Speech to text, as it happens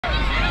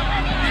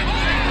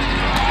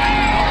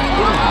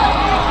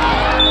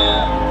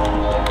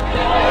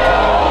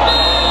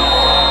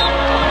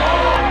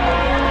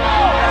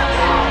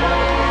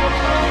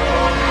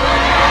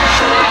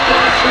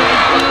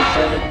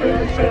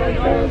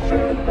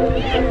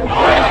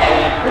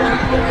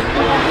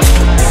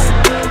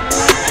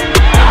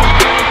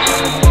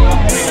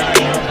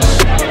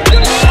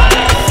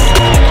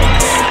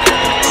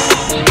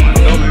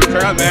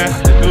Man,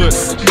 do it.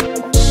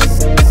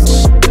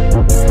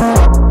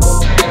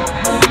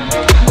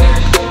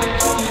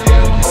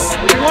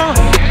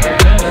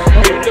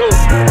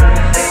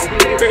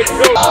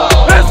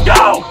 Let's go!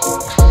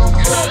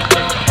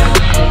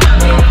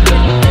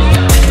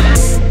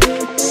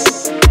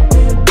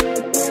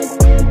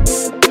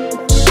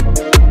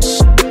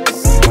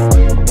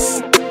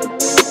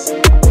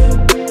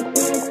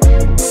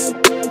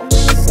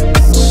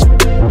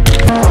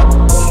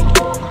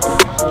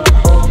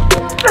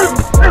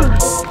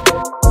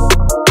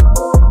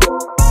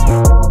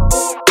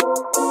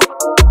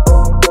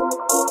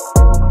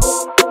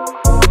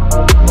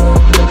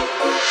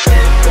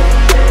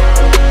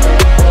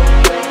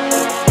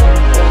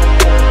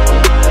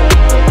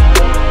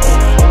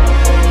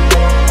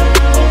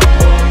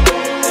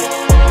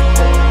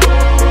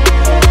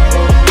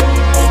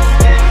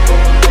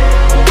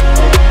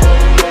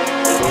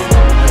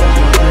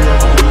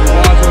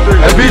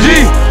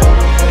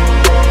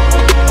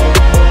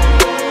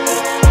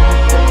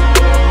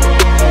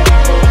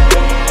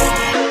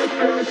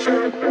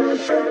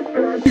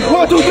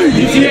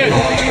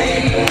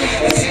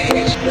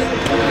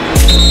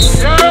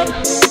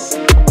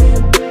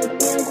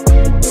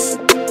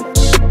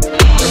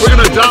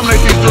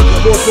 Dominate these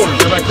four quarters.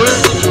 Everybody clear?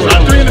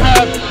 Not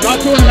 3.5, not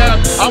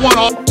 2.5. I want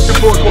all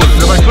four quarters.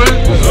 Everybody clear?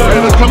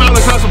 Hey, let's come out,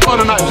 let's have some fun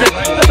tonight.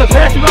 Let's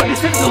attack you up.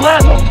 This is the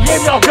last one.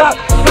 Yeah, y'all got.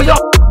 Y'all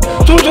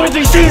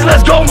 223 C's.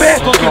 Let's go, man.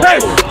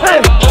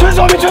 Hey, twins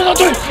on me, twins on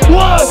three.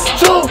 1,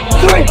 2,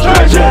 3,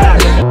 turn jack.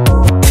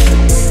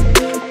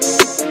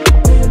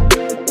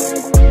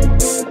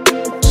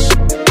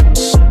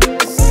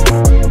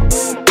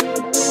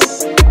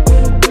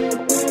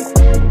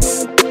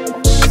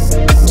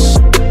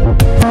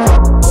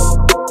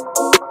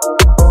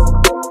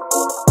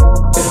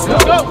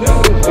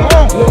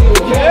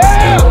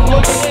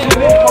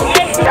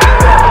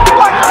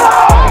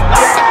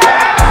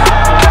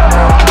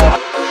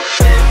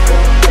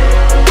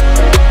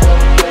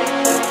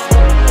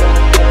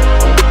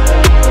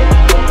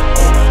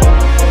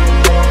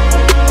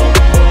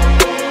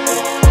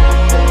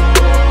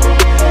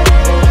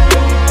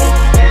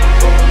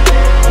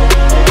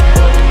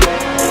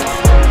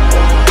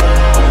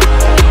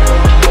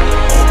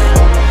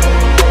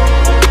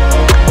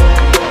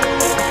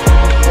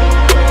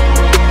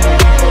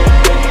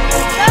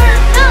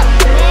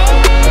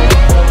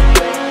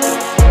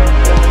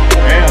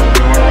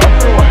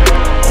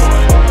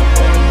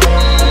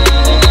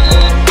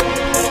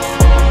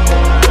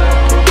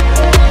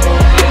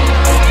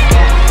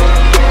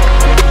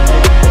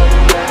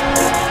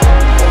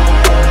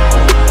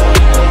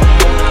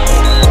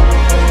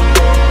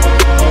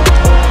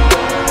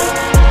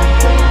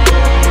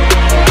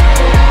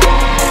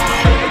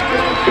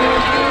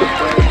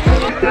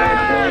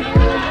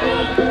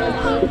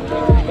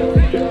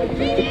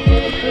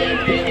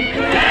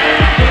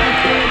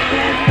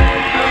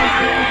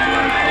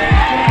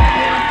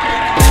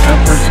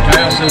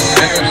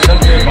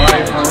 Intercepted by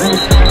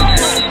Farouk.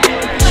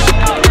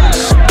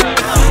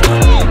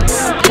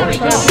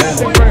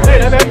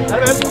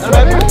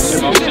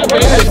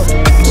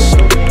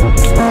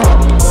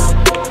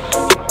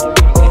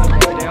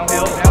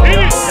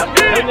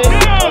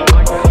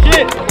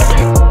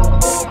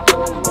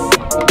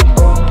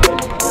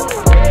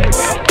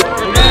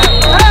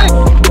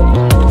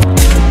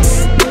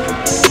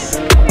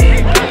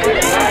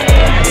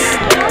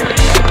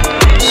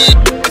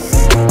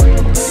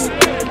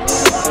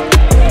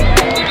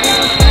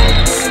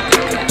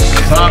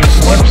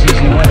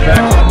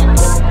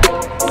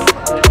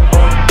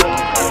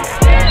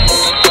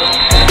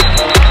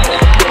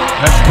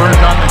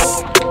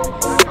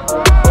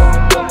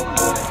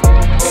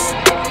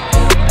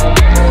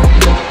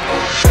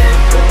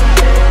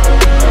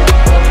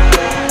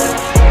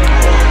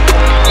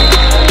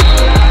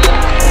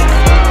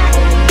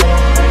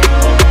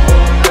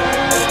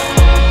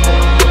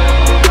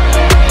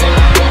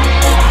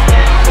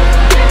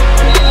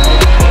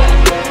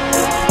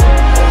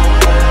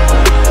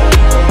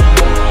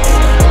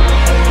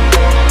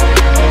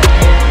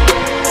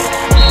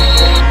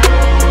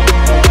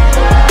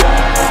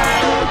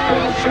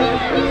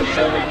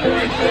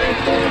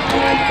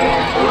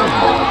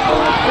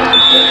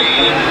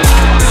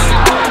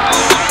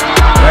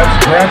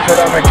 That's Bradford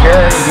on the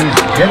carry. He's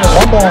getting a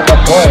fumble on the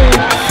play.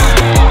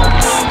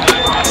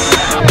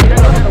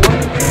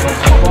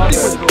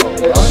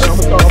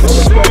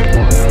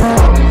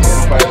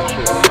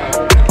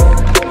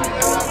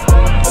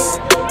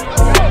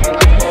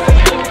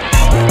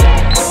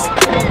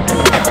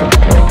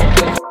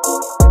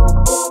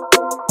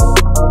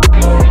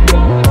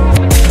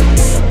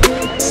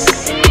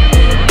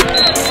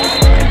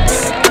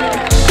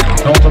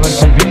 Ultimate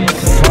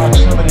convenience,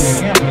 proximity to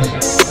campus.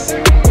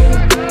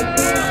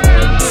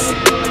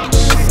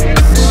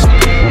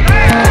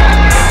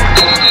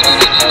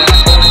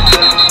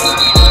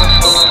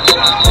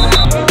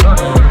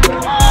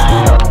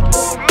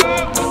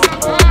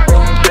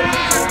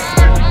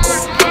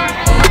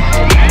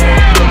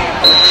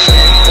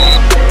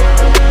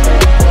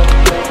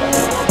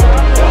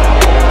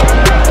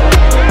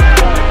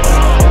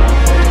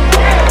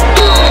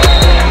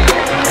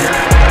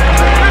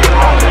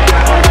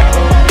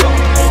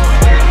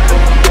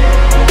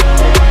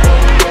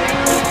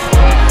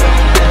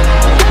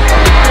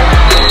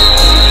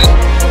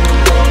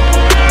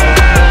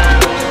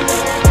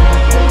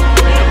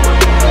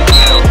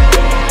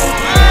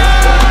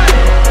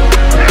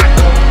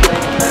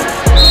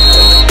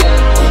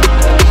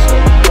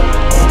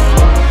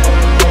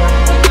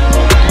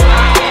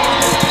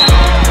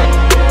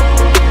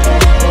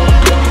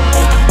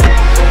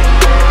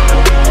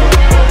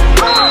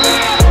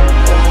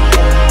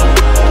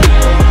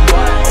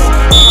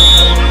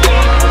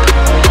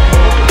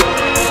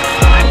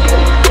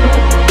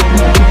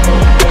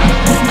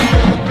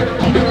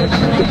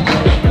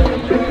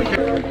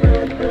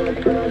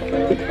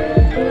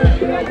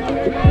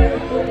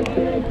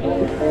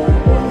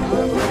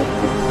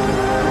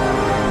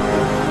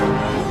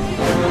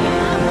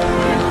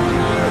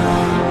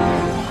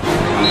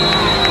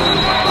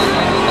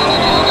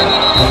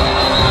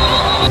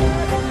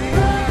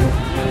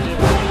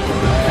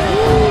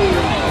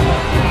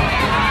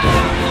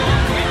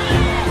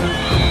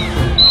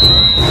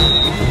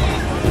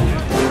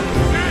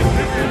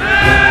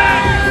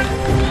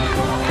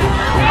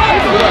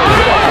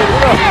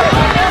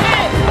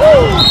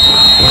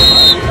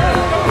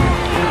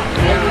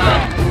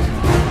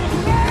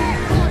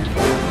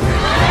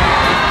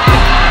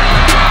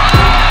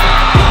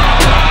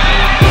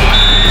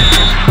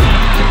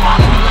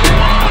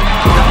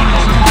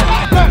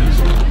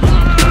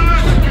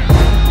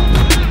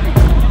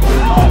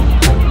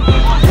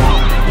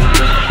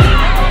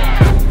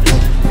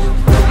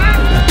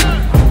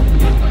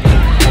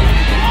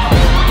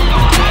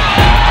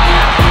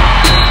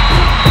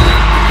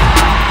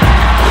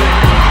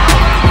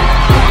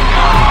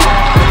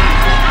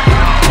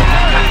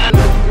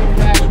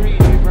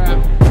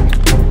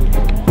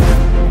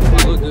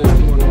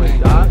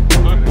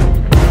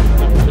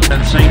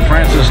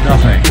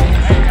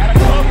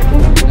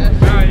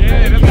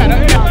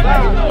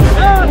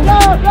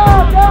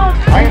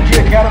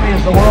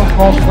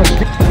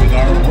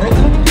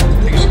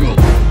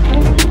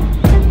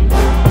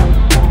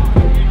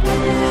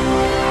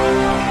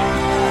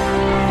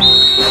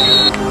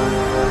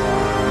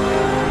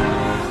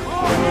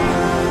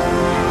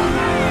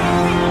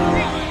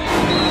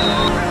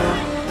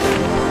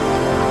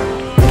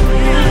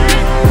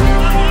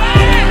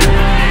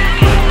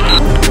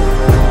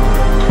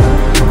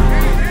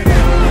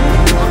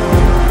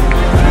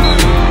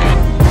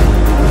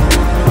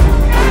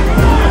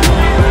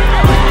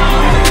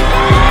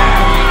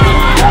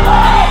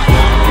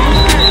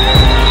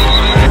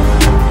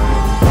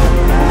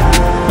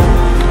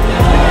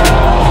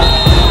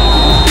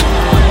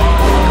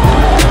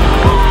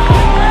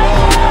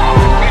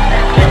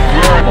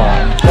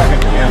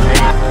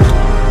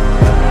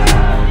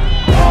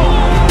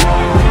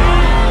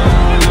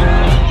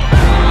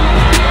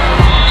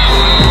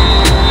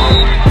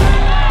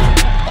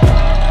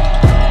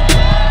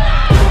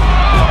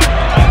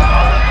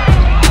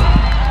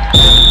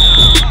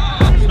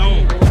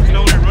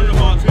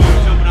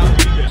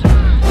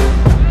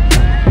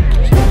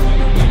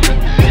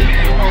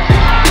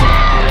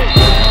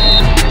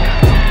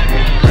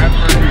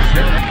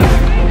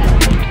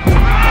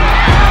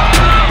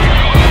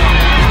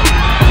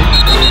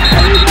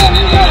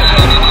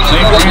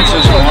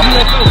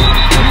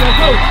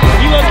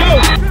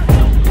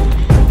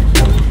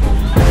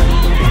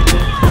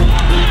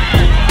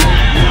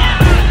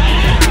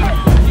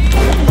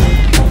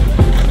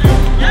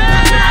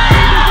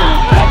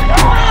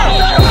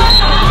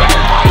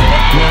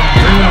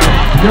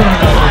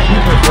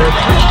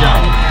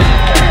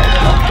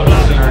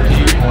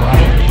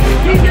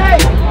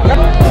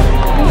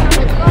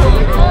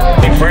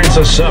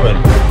 7.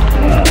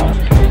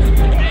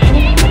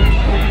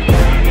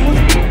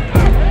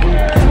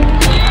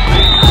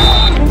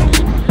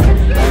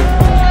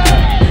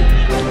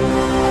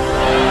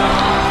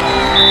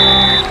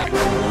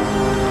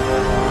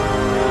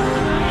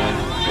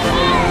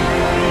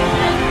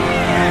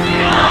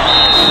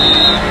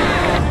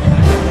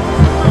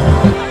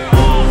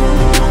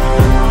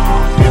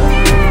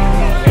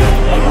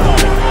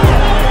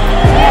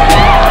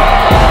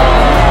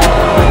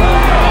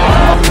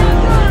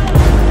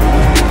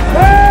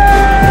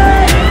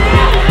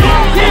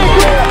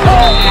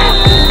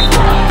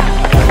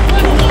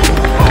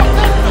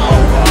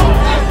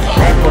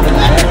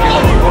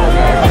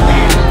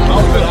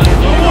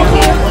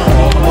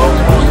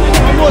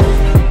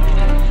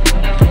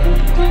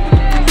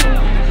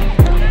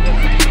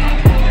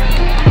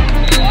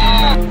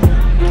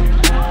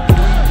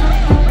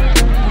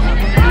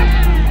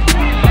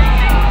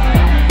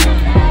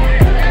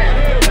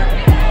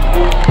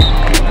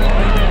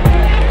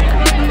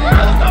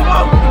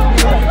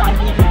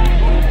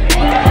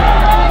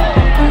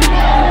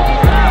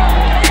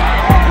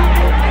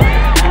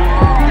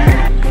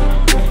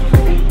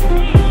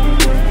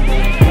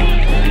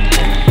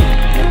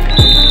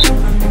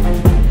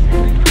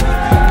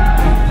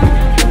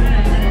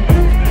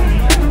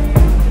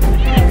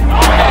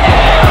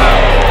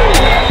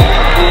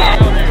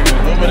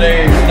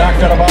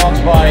 Knocked out of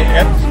bounds by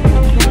Ed.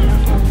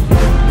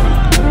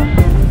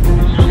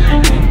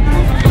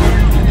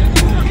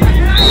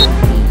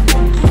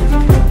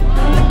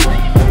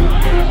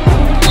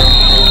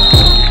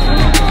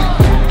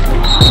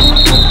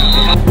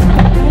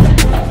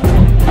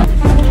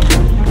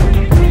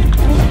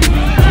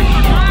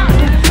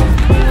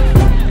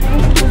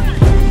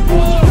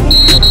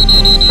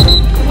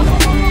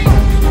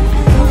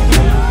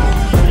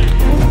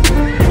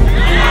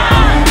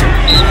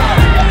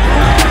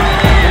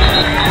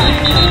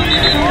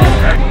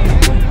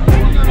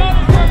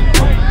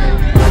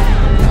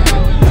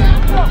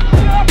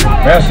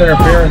 Pass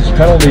interference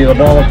penalty, the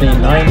ball at the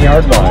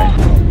 9-yard line.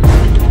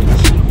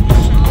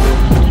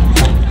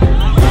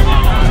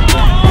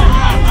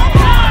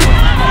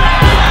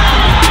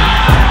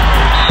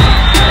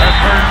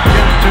 Redford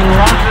gives to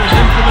Rogers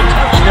in for the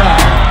touchdown.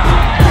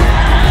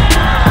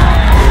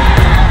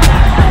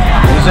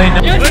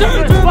 Yes, sir,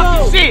 Turbo!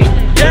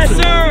 Yes,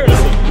 sir!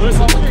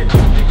 Listen.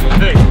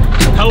 Hey,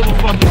 hell of a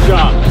fucking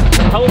job.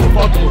 Hell of a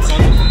fucking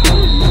job.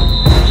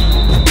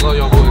 Love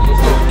y'all boys.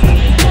 Let's go.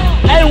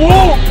 Hey,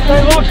 whoa!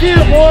 Stay locked in,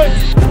 boys!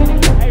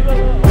 Hey, look.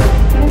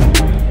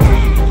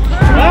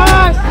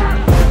 Nice!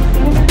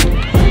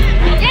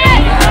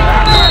 Yes!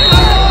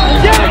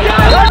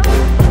 Yes!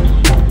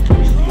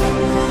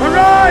 All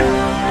right!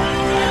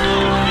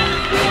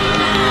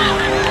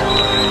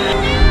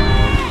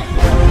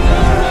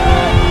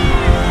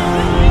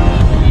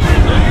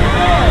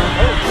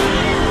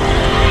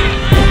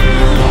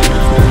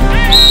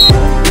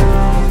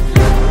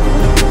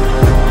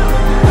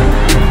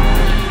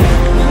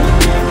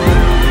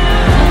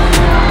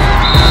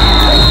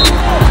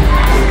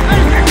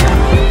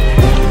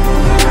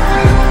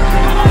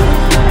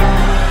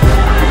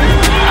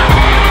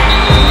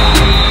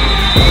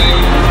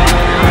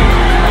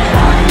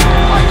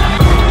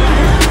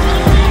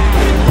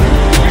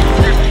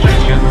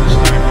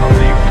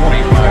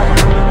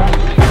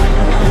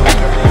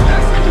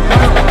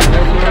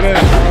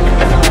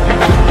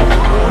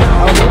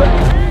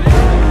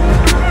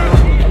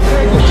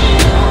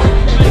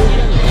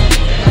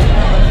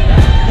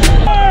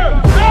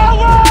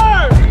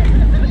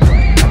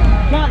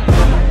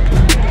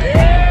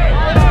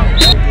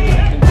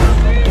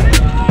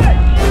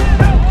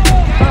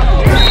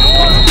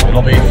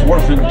 It'll be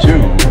 4th and 2.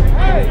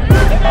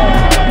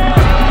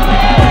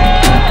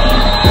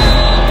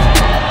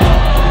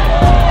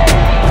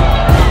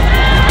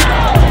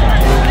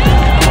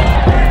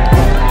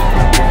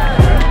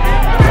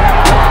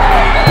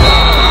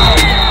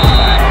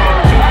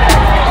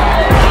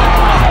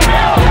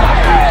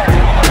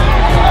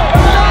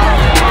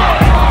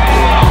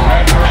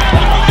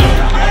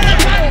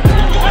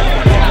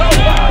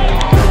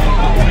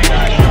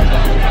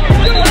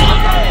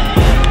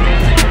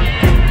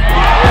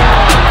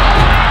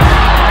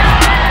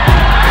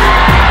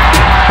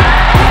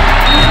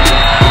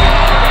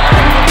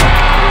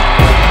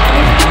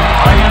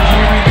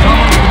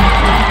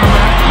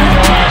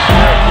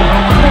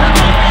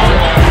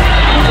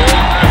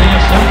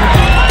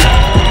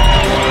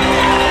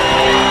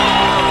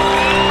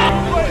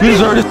 You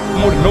deserve this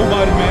more than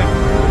nobody, man.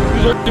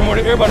 You deserve this more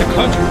than everybody in the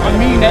country. I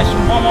mean that shit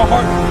from all my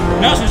heart.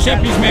 National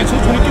champions, man,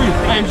 223,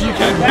 IMG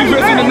Academy.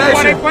 Defense in the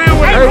nation.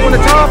 Hey, when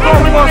the time comes,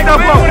 we gonna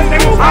step up.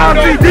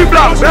 IMG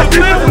D-block, best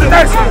defense in the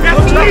nation.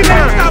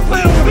 Stop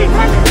playing with me.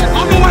 I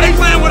don't know why they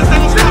playing with us. They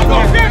gonna stop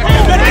though.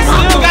 They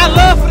still got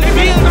love for the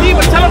DMV,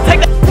 but tell them to take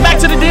that back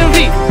to the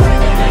DMV.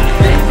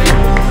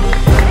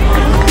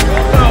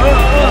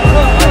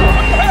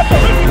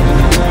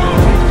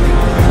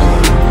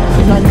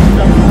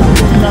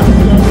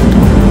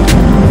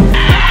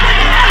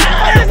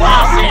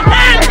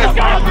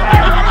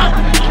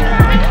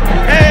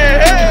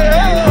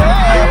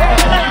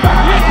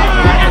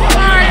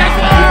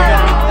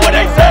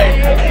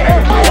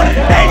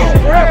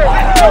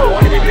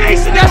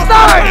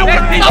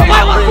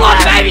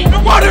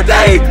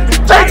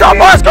 Change our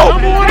Bosco.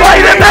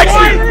 Play the next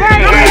one.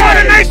 Number one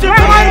in the nation,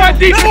 boy.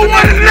 Number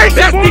one in the nation.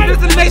 Best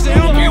defense in the nation.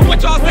 You don't care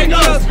what y'all say to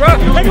us, bro.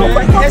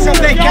 That's a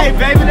big game,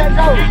 baby. Let's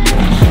go.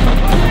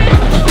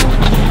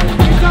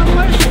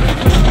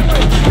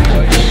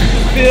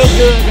 Feel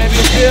good, baby.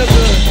 It feel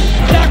good.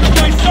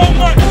 Sacrifice so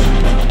much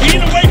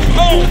being away from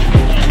home.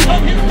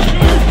 Come here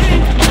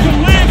to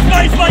live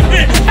nights like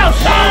this.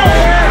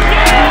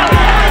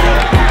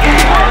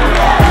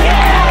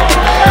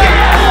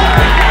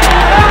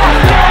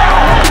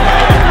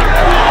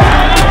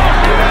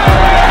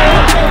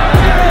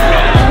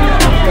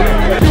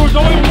 There was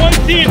only one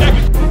team that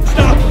could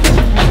stop us,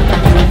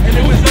 and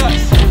it was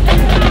us.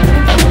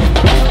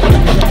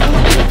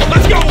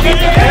 Let's go,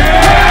 baby!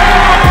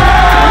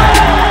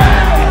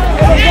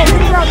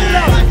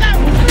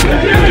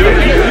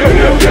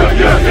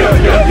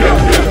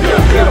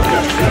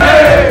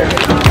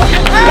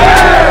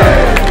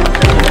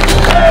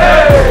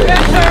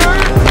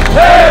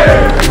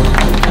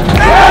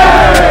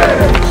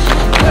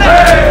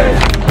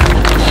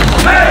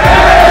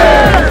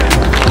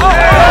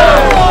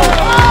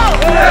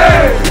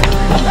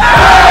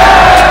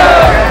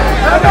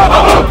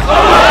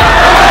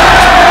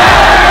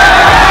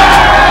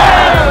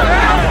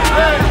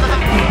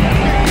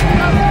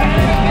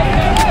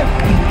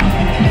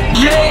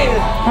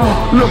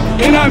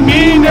 And I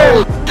mean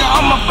it.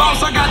 I'm a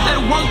boss, I got that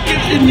work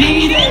if you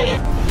need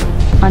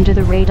it. Under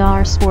the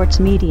Radar Sports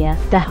Media,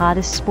 the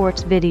hottest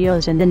sports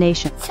videos in the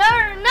nation.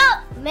 Turn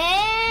up,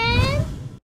 man!